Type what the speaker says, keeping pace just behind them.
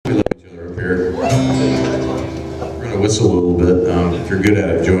whistle a little bit. If you're good at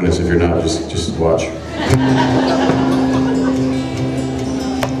it, join us. If you're not, just watch.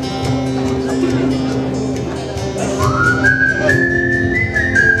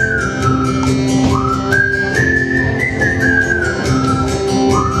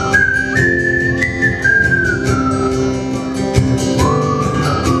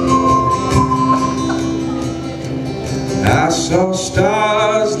 I saw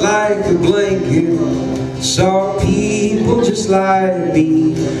stars like a blanket, saw people just like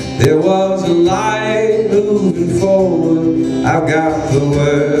me. There was a light moving forward. I've got the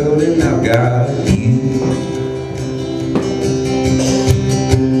world and I've got you.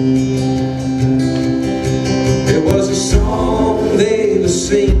 There was a song they were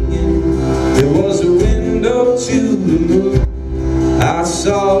singing, there was a window to the moon. I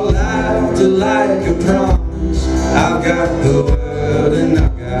saw laughter like a promise. I've got the world and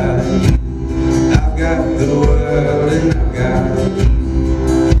I've got you. I've got the world and I've got you.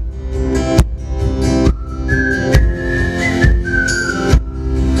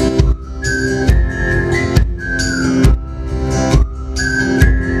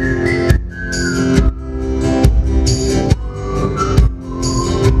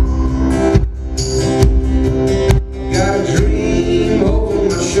 I've got a dream over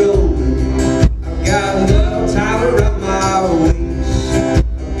my shoulder. I've got love tied around my waist.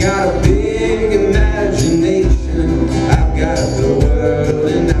 I've got a big imagination. I've got the world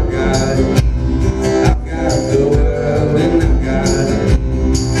and I've got you. I've got the world and I've got you.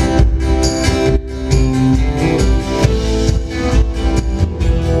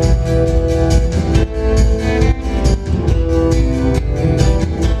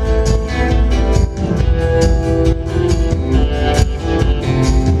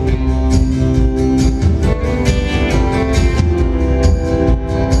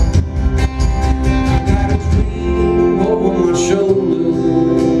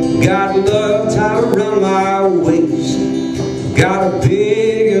 Got love tied around my waist. Got a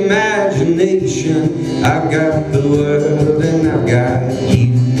big imagination. I've got the world and I've got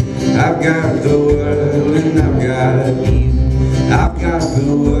you. I've got the world.